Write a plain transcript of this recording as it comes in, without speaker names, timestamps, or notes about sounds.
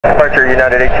Departure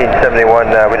United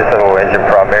 1871, we just have a little engine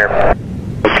problem here.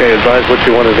 Okay, advise what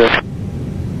you want to do.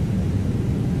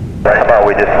 How about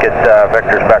we just get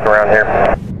vectors back around here?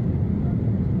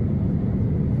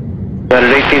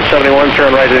 United 1871,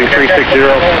 turn right heading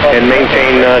 360 and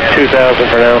maintain 2000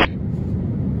 for now.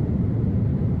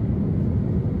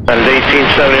 United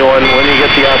 1871, when you get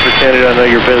the opportunity, I know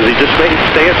you're busy, just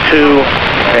stay at 2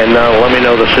 and let me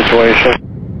know the situation.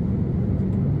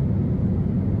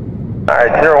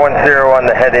 Alright, 010 on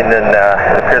the heading, and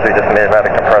it appears we just may have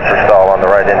had a compressor stall on the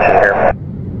right engine here.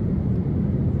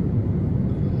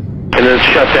 And it's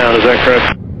shut down, is that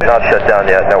correct? Not shut down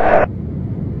yet, no.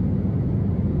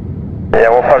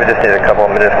 Yeah, we'll probably just need a couple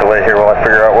of minutes delay here while I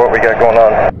figure out what we got going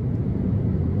on.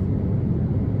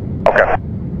 Okay.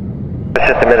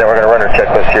 Just a minute, we're going to run our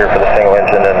checklist here for the single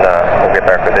engine, and we'll get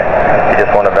back with you. You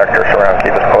just want to vector us around,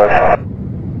 keep us close.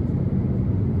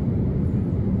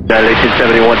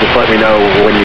 1871, just let me know when you